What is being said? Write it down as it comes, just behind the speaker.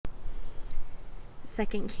2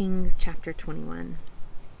 Kings chapter 21.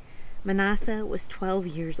 Manasseh was 12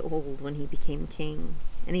 years old when he became king,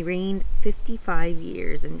 and he reigned 55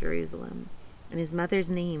 years in Jerusalem, and his mother's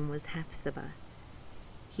name was Hephzibah.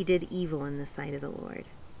 He did evil in the sight of the Lord,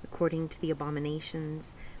 according to the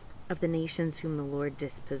abominations of the nations whom the Lord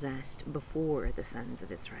dispossessed before the sons of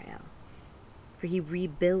Israel. For he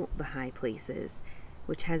rebuilt the high places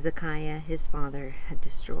which Hezekiah his father had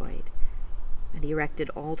destroyed, and he erected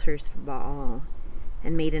altars for Baal,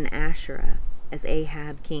 and made an Asherah, as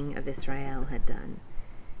Ahab king of Israel had done,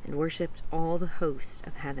 and worshipped all the host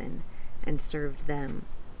of heaven, and served them.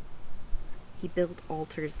 He built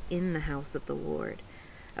altars in the house of the Lord,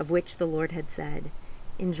 of which the Lord had said,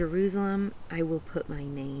 "In Jerusalem I will put my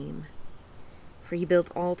name." For he built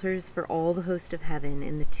altars for all the host of heaven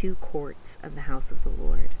in the 2 courts of the house of the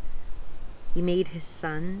Lord. He made his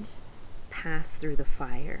sons pass through the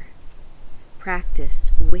fire,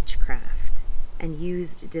 practiced witchcraft, and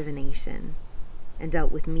used divination, and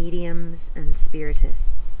dealt with mediums and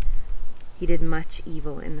spiritists. He did much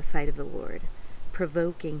evil in the sight of the Lord,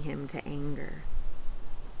 provoking him to anger.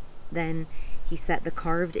 Then he set the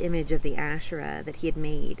carved image of the Asherah that he had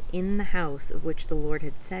made in the house of which the Lord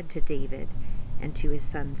had said to David and to his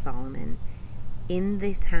son Solomon, "In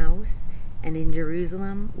this house and in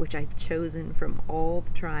Jerusalem, which I've chosen from all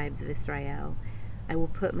the tribes of Israel, I will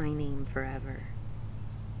put my name forever.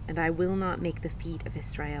 And I will not make the feet of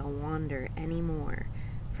Israel wander any more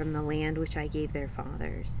from the land which I gave their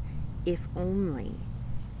fathers, if only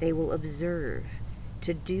they will observe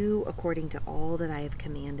to do according to all that I have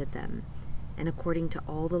commanded them, and according to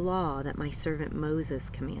all the law that my servant Moses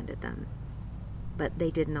commanded them." But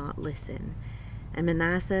they did not listen, and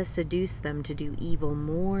Manasseh seduced them to do evil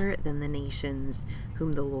more than the nations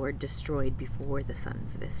whom the Lord destroyed before the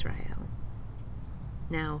sons of Israel.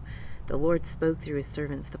 Now the Lord spoke through his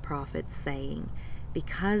servants the prophets, saying,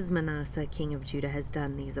 "Because Manasseh king of Judah has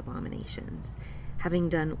done these abominations, having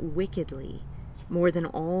done wickedly more than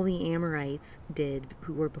all the Amorites did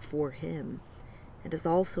who were before him, and has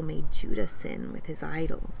also made Judah sin with his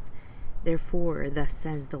idols, therefore thus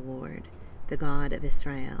says the Lord, the God of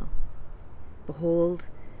Israel, Behold,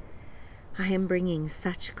 I am bringing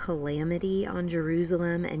such calamity on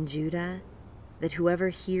Jerusalem and Judah that whoever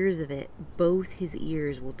hears of it, both his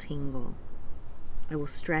ears will tingle. I will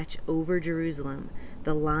stretch over Jerusalem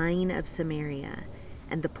the line of Samaria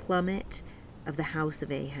and the plummet of the house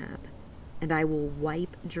of Ahab, and I will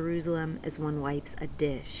wipe Jerusalem as one wipes a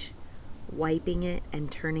dish, wiping it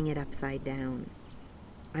and turning it upside down.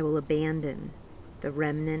 I will abandon the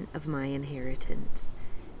remnant of my inheritance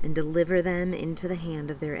and deliver them into the hand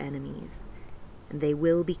of their enemies, and they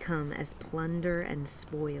will become as plunder and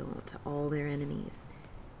spoil to all their enemies,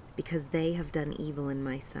 because they have done evil in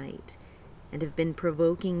my sight, and have been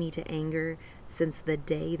provoking me to anger since the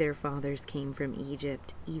day their fathers came from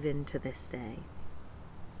Egypt, even to this day.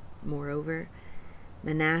 Moreover,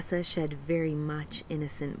 Manasseh shed very much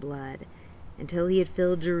innocent blood, until he had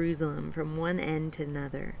filled Jerusalem from one end to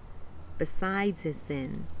another, besides his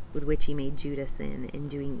sin with which he made Judah sin in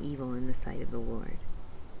doing evil in the sight of the Lord.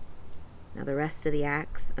 Now the rest of the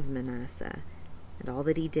acts of Manasseh, and all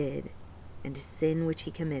that he did, and his sin which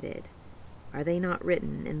he committed, are they not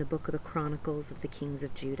written in the book of the Chronicles of the kings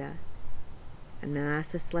of Judah? And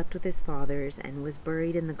Manasseh slept with his fathers, and was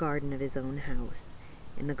buried in the garden of his own house,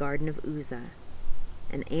 in the garden of Uzzah,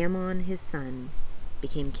 and Amon his son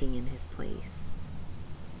became king in his place.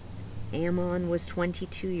 Amon was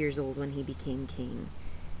 22 years old when he became king,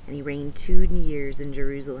 and he reigned 2 years in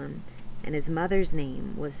Jerusalem, and his mother's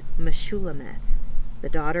name was Meshullemeth, the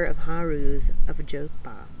daughter of Haruz of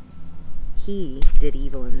Jothbah. He did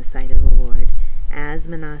evil in the sight of the Lord, as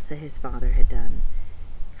Manasseh his father had done,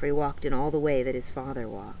 for he walked in all the way that his father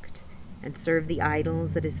walked, and served the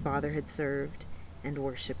idols that his father had served, and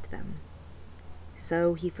worshipped them.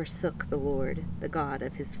 So he forsook the Lord, the God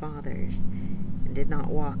of his fathers, and did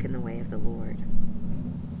not walk in the way of the Lord.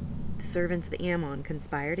 The servants of Ammon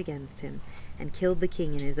conspired against him, and killed the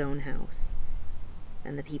king in his own house.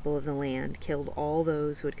 Then the people of the land killed all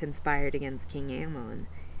those who had conspired against King Ammon,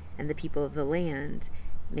 and the people of the land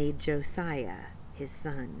made Josiah, his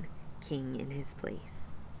son, king in his place.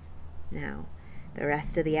 Now, the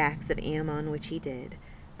rest of the acts of Ammon which he did,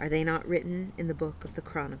 are they not written in the book of the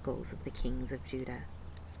Chronicles of the kings of Judah?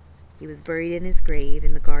 He was buried in his grave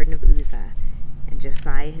in the garden of Uzzah, and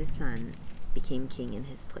Josiah his son became king in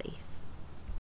his place.